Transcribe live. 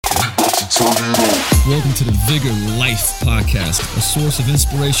Welcome to the Vigor Life Podcast, a source of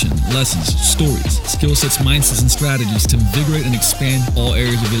inspiration, lessons, stories, skill sets, mindsets, and strategies to invigorate and expand all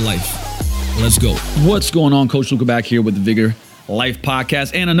areas of your life. Let's go. What's going on? Coach Luca back here with the Vigor Life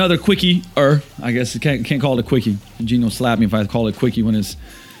Podcast and another quickie, I guess you can't call it a quickie. Gino slapped me if I call it quickie when it's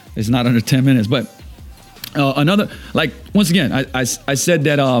not under 10 minutes. But another, like, once again, I said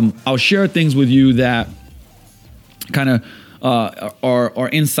that I'll share things with you that kind of are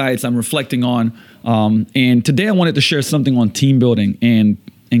insights I'm reflecting on. And today I wanted to share something on team building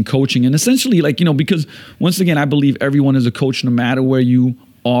and coaching. And essentially, because once again, I believe everyone is a coach no matter where you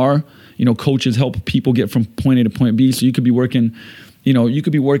are. Coaches help people get from point A to point B. So you could be working, in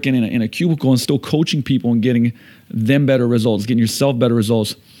a cubicle and still coaching people and getting them better results, getting yourself better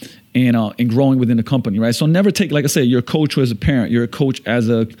results, and growing within the company, right? So never take, like I said, you're a coach as a parent, you're a coach as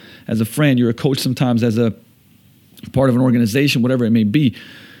a friend, you're a coach sometimes as a part of an organization, whatever it may be.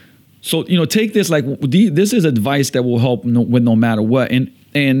 So, take this, this is advice that will help with no matter what.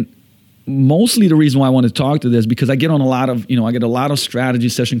 And mostly the reason why I want to talk to this, because I get on a lot of strategy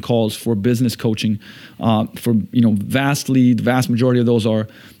session calls for business coaching, vast majority of those are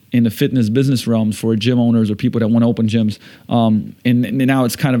in the fitness business realm for gym owners or people that want to open gyms. And now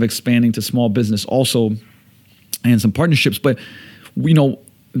it's kind of expanding to small business also and some partnerships. But,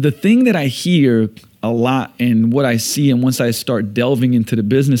 the thing that I hear a lot and what I see, and once I start delving into the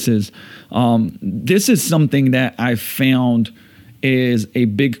businesses, this is something that I found is a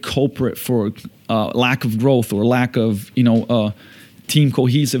big culprit for lack of growth or lack of, team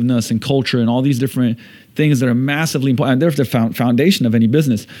cohesiveness and culture and all these different things that are massively important. They're the foundation of any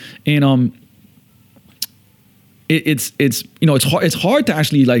business. And it's hard to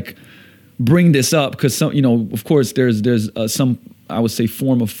actually bring this up because some, of course there's some, I would say,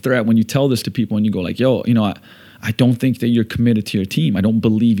 form of threat when you tell this to people and you go like, yo, I don't think that you're committed to your team. I don't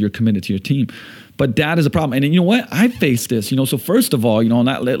believe you're committed to your team. But that is a problem. And then, you know what? I face this, so first of all,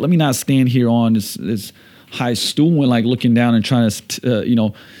 let me not stand here on this high stool and looking down and trying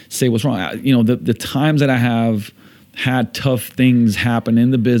to, say what's wrong. The times that I have had tough things happen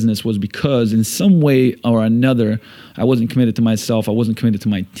in the business was because in some way or another, I wasn't committed to myself. I wasn't committed to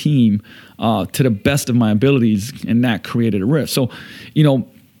my team to the best of my abilities, and that created a rift. So,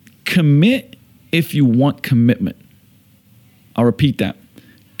 commit if you want commitment. I'll repeat that.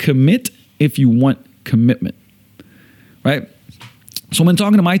 Commit if you want commitment, right? So when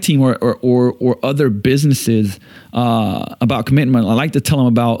talking to my team or other businesses about commitment, I like to tell them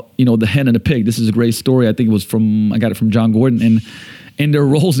about, the hen and the pig. This is a great story. I think I got it from John Gordon and their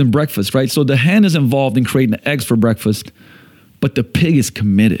roles in breakfast, right? So the hen is involved in creating the eggs for breakfast, but the pig is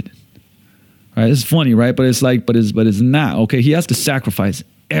committed, right? It's funny, right? But it's not, okay? He has to sacrifice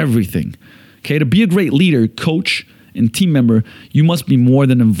everything, okay? To be a great leader, coach, and team member, you must be more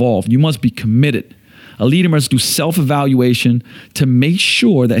than involved. You must be committed. A leader must do self-evaluation to make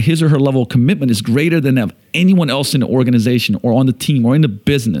sure that his or her level of commitment is greater than of anyone else in the organization or on the team or in the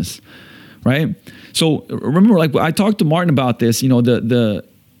business, right? So remember, I talked to Martin about this,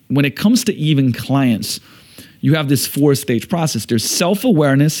 when it comes to even clients, you have this 4-stage process. There's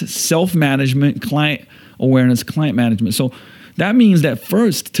self-awareness, self-management, client awareness, client management. So that means that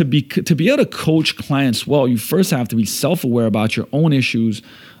first, to be able to coach clients well, you first have to be self-aware about your own issues,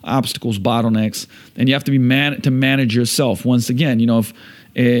 obstacles, bottlenecks, and you have to be to manage yourself. Once again, if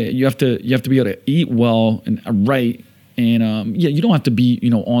you have to be able to eat well and right, and you don't have to be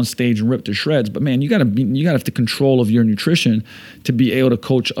on stage and ripped to shreds, but man, you gotta have the control of your nutrition to be able to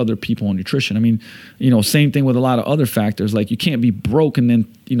coach other people on nutrition. I mean, same thing with a lot of other factors. Like you can't be broke and then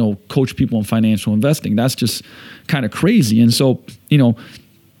coach people on financial investing. That's just kind of crazy. And so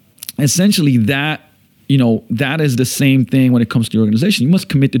essentially that is the same thing when it comes to your organization. You must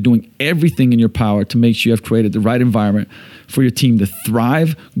commit to doing everything in your power to make sure you have created the right environment for your team to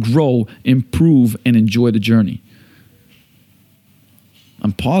thrive, grow, improve, and enjoy the journey.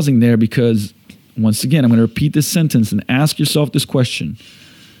 I'm pausing there because, once again, I'm going to repeat this sentence and ask yourself this question.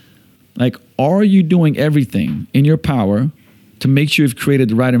 Are you doing everything in your power to make sure you've created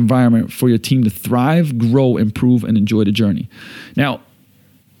the right environment for your team to thrive, grow, improve, and enjoy the journey? Now,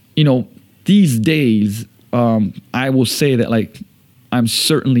 these days, I will say that I'm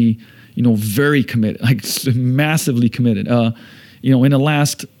certainly, very committed, massively committed.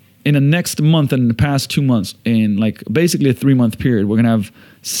 In the next month and in the past 2 months, in basically a 3-month period, we're going to have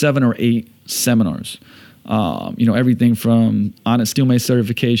 7 or 8 seminars. Everything from Onnit Steelmate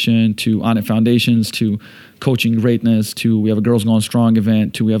certification to Onnit Foundations to coaching greatness to we have a Girls Gone Strong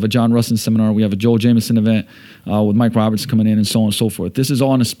event to we have a John Russin seminar. We have a Joel Jameson event with Mike Roberts coming in and so on and so forth. This is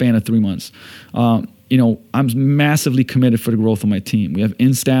all in a span of 3 months. I'm massively committed for the growth of my team. We have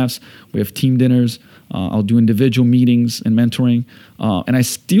in-staffs, we have team dinners. I'll do individual meetings and mentoring. And I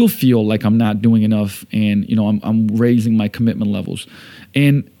still feel like I'm not doing enough. And, I'm raising my commitment levels.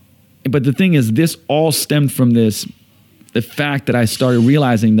 But the thing is, this all stemmed from the fact that I started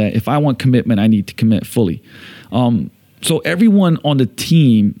realizing that if I want commitment, I need to commit fully. So everyone on the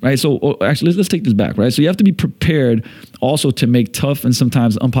team, right? So actually, let's take this back, right? So you have to be prepared also to make tough and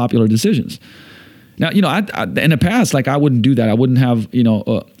sometimes unpopular decisions. Now, I in the past, like I wouldn't do that. I wouldn't have,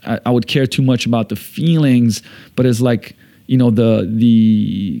 I would care too much about the feelings, but it's like,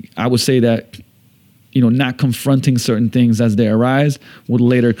 I would say that, not confronting certain things as they arise would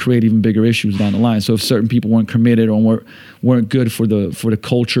later create even bigger issues down the line. So if certain people weren't committed or weren't good for the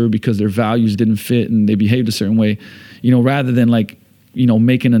culture because their values didn't fit and they behaved a certain way, rather than like,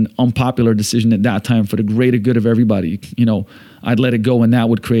 making an unpopular decision at that time for the greater good of everybody, I'd let it go, and that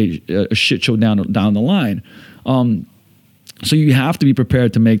would create a shit show down the line. So you have to be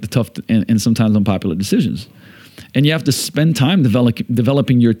prepared to make the tough and sometimes unpopular decisions. And you have to spend time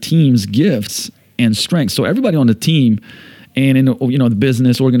developing your team's gifts and strengths. So everybody on the team and in the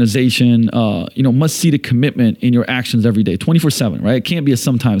business organization, must see the commitment in your actions every day, 24/7, right? It can't be a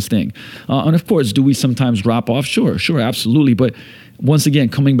sometimes thing. And of course, do we sometimes drop off? Sure, absolutely. But once again,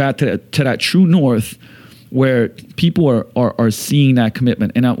 coming back to that true north, where people are seeing that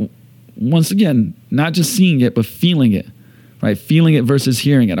commitment, and once again, not just seeing it but feeling it. Right, feeling it versus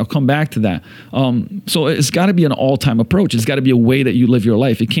hearing it. I'll come back to that. So it's got to be an all-time approach. It's got to be a way that you live your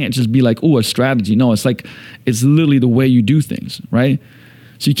life. It can't just be like, a strategy. No, it's literally the way you do things, right?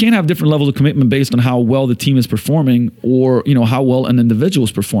 So you can't have different levels of commitment based on how well the team is performing or, how well an individual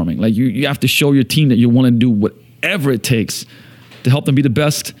is performing. Like you have to show your team that you want to do whatever it takes to help them be the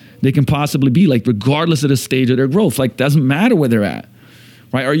best they can possibly be, like regardless of the stage of their growth. Like doesn't matter where they're at.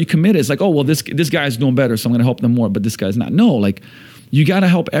 Right? Are you committed? It's like, this guy's doing better, so I'm going to help them more, but this guy's not. No, like you got to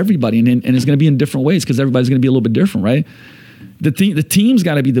help everybody, and it's going to be in different ways because everybody's going to be a little bit different, right? The team's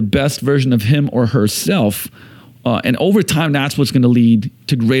got to be the best version of him or herself, and over time, that's what's going to lead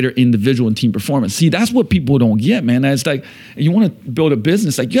to greater individual and team performance. See, that's what people don't get, man. It's like you want to build a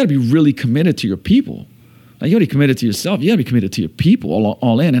business, like you got to be really committed to your people. Like you got to be committed to yourself. You got to be committed to your people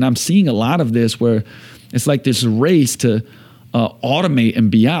all in. And I'm seeing a lot of this where it's like this race to automate and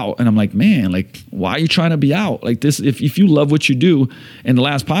be out. And I'm like, man, like, why are you trying to be out? Like this, if you love what you do, in the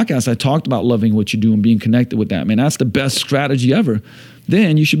last podcast, I talked about loving what you do and being connected with that, man, that's the best strategy ever.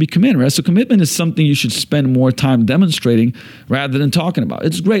 Then you should be committed, right? So commitment is something you should spend more time demonstrating rather than talking about.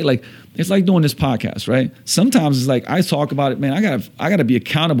 It's great. Like, it's like doing this podcast, right? Sometimes it's like, I talk about it, man, I gotta be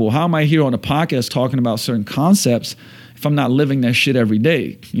accountable. How am I here on a podcast talking about certain concepts if I'm not living that shit every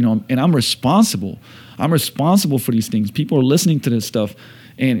day, and I'm responsible. I'm responsible for these things. People are listening to this stuff,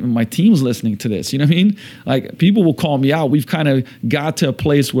 and my team's listening to this. You know what I mean? Like, people will call me out. We've kind of got to a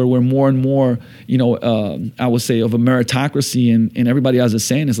place where we're more and more, I would say, of a meritocracy, and everybody has a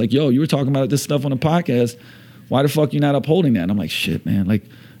saying. It's like, yo, you were talking about this stuff on a podcast. Why the fuck you not upholding that? And I'm like, shit, man. Like,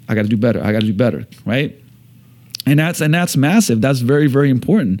 I got to do better. I got to do better, right? And that's massive. That's very, very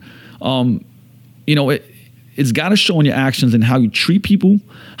important. It's got to show in your actions and how you treat people,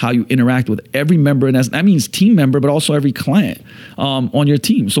 how you interact with every member. And that means team member, but also every client on your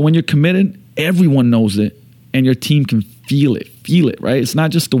team. So when you're committed, everyone knows it and your team can feel it, right? It's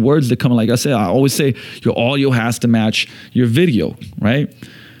not just the words that come. Like I said, I always say your audio has to match your video, right?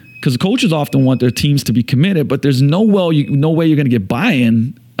 Because coaches often want their teams to be committed, but there's no way you're going to get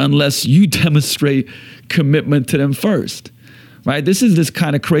buy-in unless you demonstrate commitment to them first. Right, this is this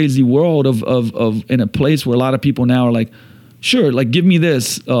kind of crazy world of in a place where a lot of people now are like, sure, like give me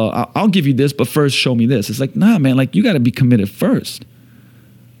this, I'll give you this, but first show me this. It's like, nah, man, like you got to be committed first,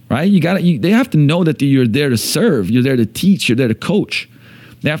 right? They have to know that you're there to serve, you're there to teach, you're there to coach.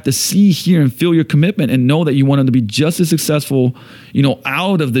 They have to see, hear, and feel your commitment and know that you want them to be just as successful,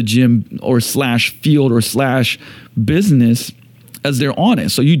 out of the gym or /field or /business as they're on it.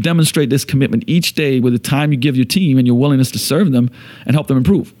 So you demonstrate this commitment each day with the time you give your team and your willingness to serve them and help them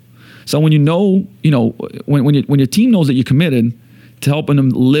improve. So when when your team knows that you're committed to helping them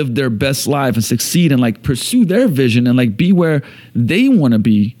live their best life and succeed and like pursue their vision and like be where they want to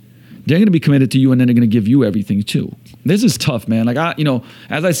be, they're going to be committed to you and then they're going to give you everything too. This is tough, man. Like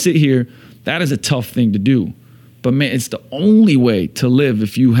as I sit here, that is a tough thing to do. But man, it's the only way to live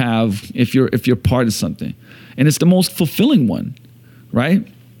if you're part of something. And it's the most fulfilling one. Right?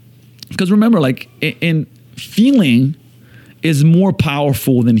 Because remember, like in feeling is more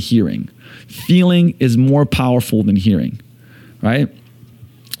powerful than hearing. Feeling is more powerful than hearing, right?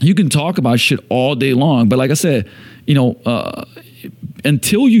 You can talk about shit all day long, but like I said,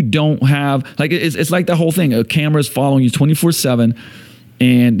 until you don't have, like, it's like the whole thing. A camera's following you 24/7,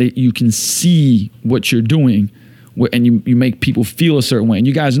 and you can see what you're doing, and you make people feel a certain way. And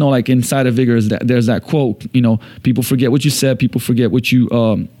you guys know, like, inside of Vigor, there's that quote, people forget what you said, people forget what you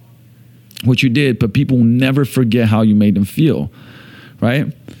did, but people will never forget how you made them feel, right?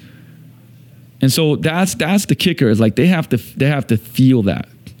 And so that's the kicker, is like they have to feel that.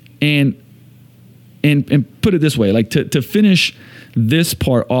 And put it this way, like to finish this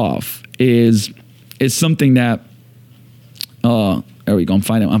part off is something that there we go. I'm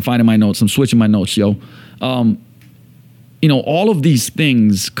finding my notes. I'm switching my notes, yo. All of these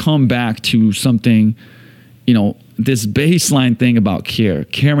things come back to something, this baseline thing about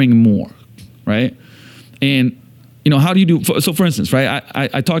caring more, right? And how do you do? So for instance, right?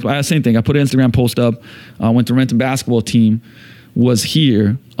 I talked about the same thing. I put an Instagram post up. Went to Renton basketball team. Was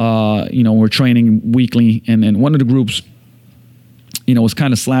here, we're training weekly, and one of the groups, was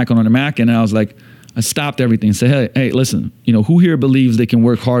kind of slacking on the Mac, and I was like, I stopped everything and said, hey, listen, who here believes they can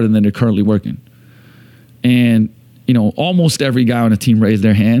work harder than they're currently working? And, almost every guy on the team raised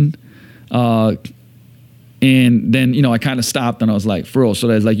their hand. And then, I kind of stopped, and I was like, for real. So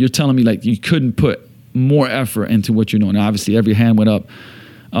that's like, you're telling me, like, you couldn't put more effort into what you're doing. And obviously every hand went up.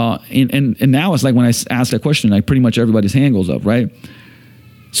 And now it's like, when I ask that question, like, pretty much everybody's hand goes up, right?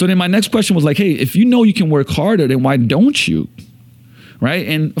 So then my next question was like, hey, if you know you can work harder, then why don't you? Right?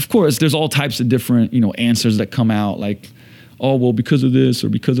 And of course, there's all types of different, answers that come out, like, oh, well, because of this or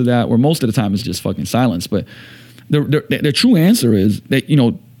because of that, where most of the time it's just fucking silence. But the true answer is that,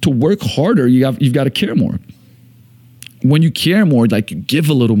 to work harder, you've got to care more. When you care more, like, you give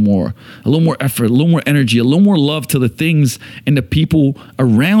a little more effort, a little more energy, a little more love to the things and the people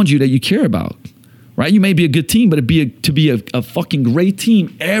around you that you care about, right? You may be a good team, but to be a fucking great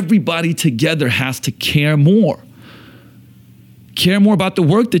team, everybody together has to care more. Care more about the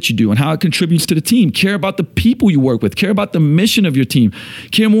work that you do and how it contributes to the team. Care about the people you work with. Care about the mission of your team.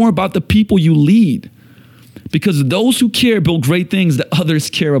 Care more about the people you lead. Because those who care build great things that others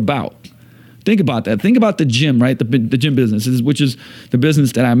care about. Think about that. Think about the gym, right? The gym business, which is the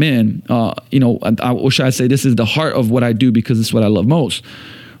business that I'm in. Or should I say, this is the heart of what I do because it's what I love most,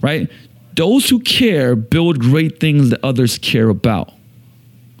 right? Those who care build great things that others care about.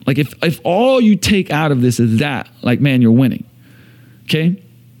 Like, if all you take out of this is that, like, man, you're winning. Okay?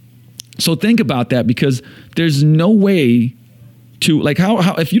 So think about that, because there's no way to, like,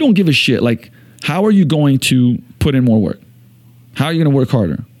 how if you don't give a shit, like, how are you going to put in more work? How are you going to work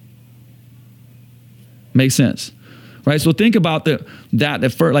harder? Makes sense, right? So think about the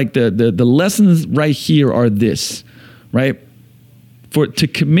lessons right here are this, right? To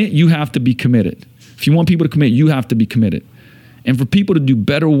commit, you have to be committed. If you want people to commit, you have to be committed. And for people to do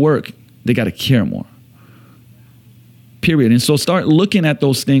better work, they got to care more. Period. And so start looking at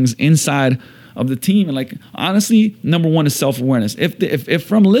those things inside of the team. And, like, honestly, number one is self-awareness. If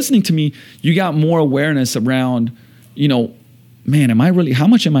from listening to me, you got more awareness around, man, how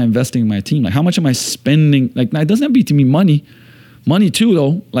much am I investing in my team? Like, how much am I spending? Like, now, it doesn't have to be money too,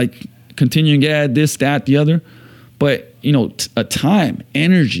 though, like continuing to add this, that, the other, but, a time,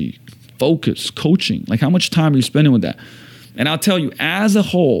 energy, focus, coaching, like, how much time are you spending with that? And I'll tell you, as a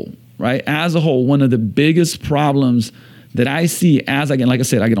whole, right, one of the biggest problems that I see like I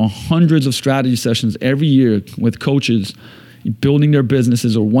said, I get on hundreds of strategy sessions every year with coaches building their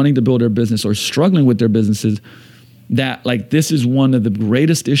businesses or wanting to build their business or struggling with their businesses, that, like, this is one of the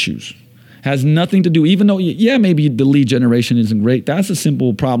greatest issues. Has nothing to do, even though, maybe the lead generation isn't great. That's a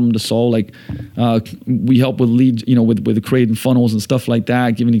simple problem to solve. Like, we help with lead, with creating funnels and stuff like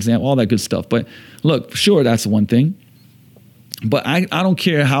that, giving an example, all that good stuff. But look, sure, that's one thing. But I don't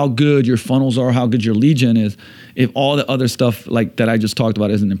care how good your funnels are, how good your lead gen is, if all the other stuff like that I just talked about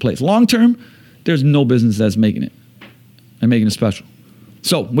isn't in place. Long term, there's no business that's making it and making it special.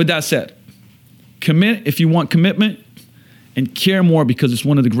 So with that said, commit if you want commitment, and care more, because it's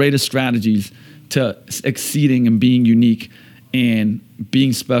one of the greatest strategies to exceeding and being unique and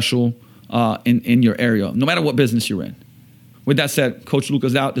being special in your area, no matter what business you're in. With that said, Coach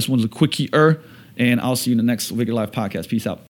Luca's out. This one's a quickie, and I'll see you in the next Vigor Life podcast. Peace out.